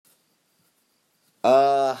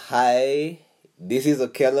Hi. This is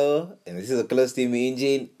Okello, and this is Okello's Steam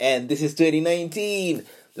Engine, and this is 2019.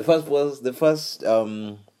 The first podcast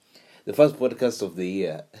of the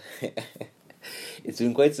year. It's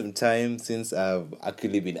been quite some time since I've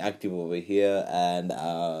actually been active over here, and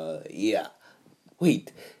yeah.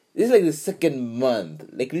 Wait, this is like the second month.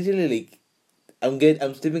 Like literally, I'm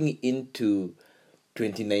stepping into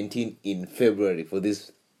 2019 in February for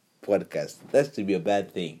this podcast. That's to be a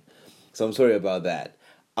bad thing. So I'm sorry about that.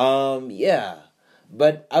 Yeah.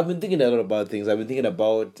 But I've been thinking a lot about things. I've been thinking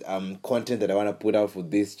about content that I want to put out for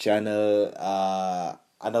this channel,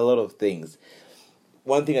 and a lot of things.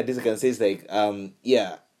 One thing at least I can say is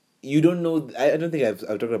yeah, you don't know. I don't think I've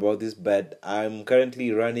talked about this, but I'm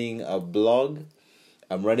currently running a blog.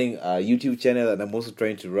 I'm running a YouTube channel, and I'm also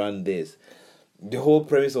trying to run this. The whole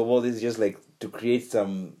premise of all this is just like to create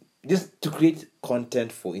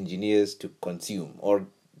content for engineers to consume, or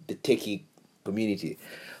the techie community.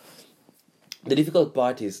 The difficult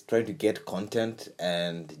part is trying to get content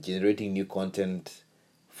and generating new content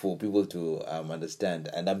for people to understand.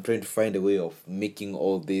 And I'm trying to find a way of making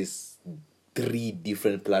all these three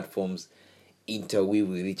different platforms interweave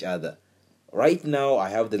with each other. Right now, I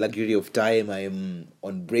have the luxury of time. I'm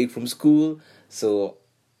on break from school, so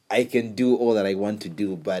I can do all that I want to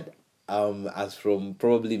do. But as from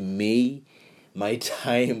probably May, my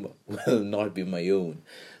time will not be my own.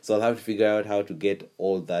 So I'll have to figure out how to get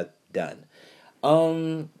all that done.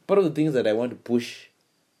 Part of the things that I want to push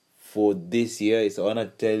for this year is I want to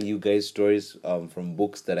tell you guys stories from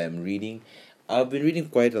books that I'm reading. I've been reading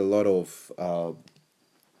quite a lot of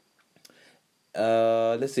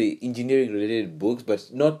let's say engineering related books, but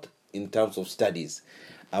not in terms of studies.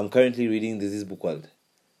 I'm currently reading there's this book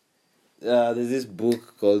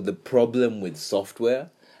called The Problem with Software,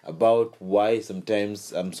 about why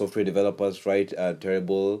sometimes software developers write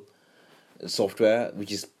terrible software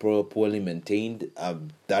which is poorly maintained.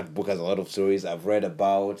 That book has a lot of stories. I've read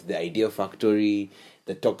about the Idea Factory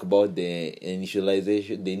that talk about the initial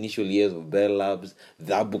years of Bell Labs.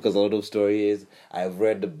 That book has a lot of stories. I've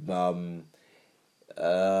read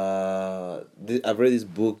this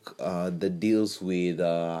book that deals with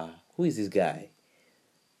who is this guy?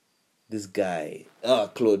 This guy,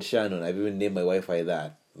 Claude Shannon. I've even named my Wi-Fi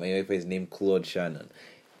that. My Wi-Fi is named Claude Shannon.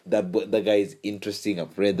 That guy is interesting.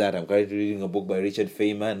 I've read that. I'm currently reading a book by Richard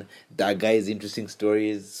Feynman. That guy is interesting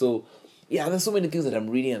stories. So yeah, there's so many things that I'm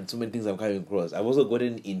reading and so many things I'm coming across. I've also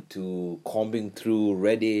gotten into combing through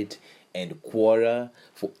Reddit and Quora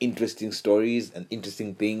for interesting stories and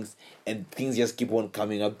interesting things, and things just keep on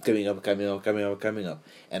coming up. And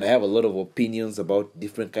I have a lot of opinions about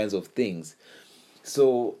different kinds of things.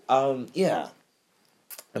 So yeah,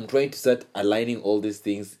 I'm trying to start aligning all these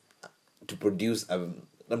things to produce. I'm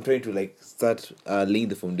trying to start laying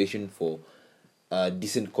the foundation for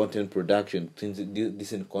decent content production,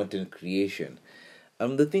 decent content creation.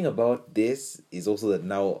 The thing about this is also that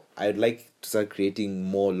now I'd like to start creating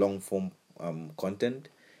more long form content.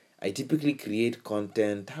 I typically create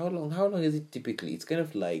content. How long? How long is it typically? It's kind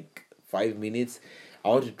of like 5 minutes. I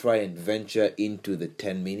want to try and venture into the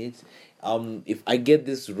 10 minutes. If I get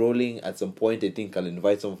this rolling at some point, I think I'll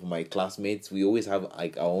invite some of my classmates. We always have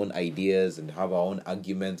like our own ideas and have our own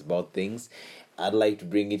arguments about things. I'd like to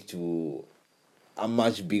bring it to a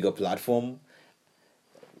much bigger platform.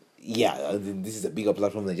 Yeah, this is a bigger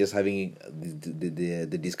platform than just having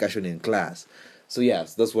the discussion in class. So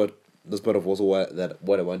yes, that's part of also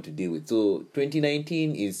what I want to deal with. So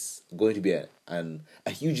 2019 is going to be a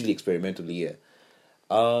hugely experimental year.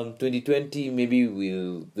 2020, maybe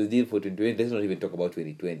the deal for 2020. Let's not even talk about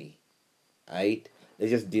 2020. Right?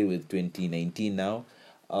 Let's just deal with 2019 now.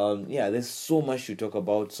 Yeah, there's so much to talk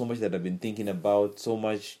about, so much that I've been thinking about, so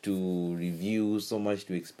much to review, so much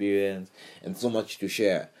to experience, and so much to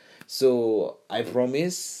share. So I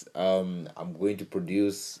promise, I'm going to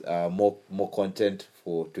produce more content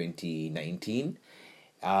for 2019.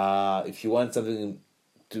 If you want if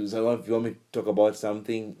you want me to talk about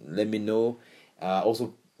something, let me know.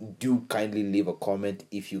 Also, do kindly leave a comment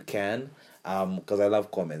if you can, because I love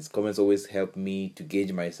comments. Comments always help me to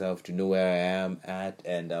gauge myself, to know where I am at,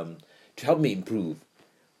 and to help me improve,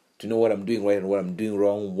 to know what I'm doing right and what I'm doing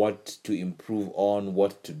wrong, what to improve on,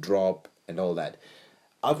 what to drop, and all that.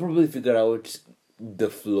 I'll probably figure out the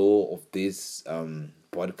flow of this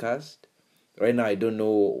podcast. Right now, I don't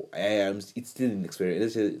know. I am. It's still in experience.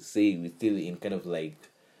 Let's just say we're still in kind of like,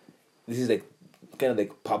 this is like kind of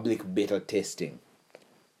like public beta testing.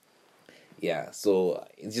 Yeah, so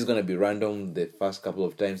it's just gonna be random. The first couple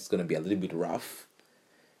of times it's gonna be a little bit rough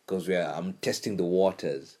because I'm testing the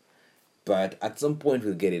waters. But at some point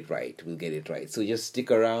we'll get it right. We'll get it right. So just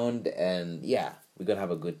stick around, and yeah, we're gonna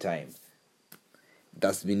have a good time.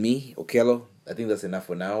 That's been me, Okello. I think that's enough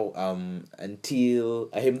for now. Until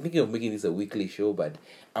I am thinking of making this a weekly show, but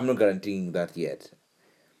I'm not guaranteeing that yet.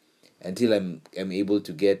 Until I'm able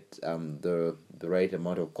to get the right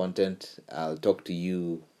amount of content, I'll talk to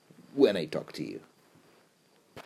you when I talk to you.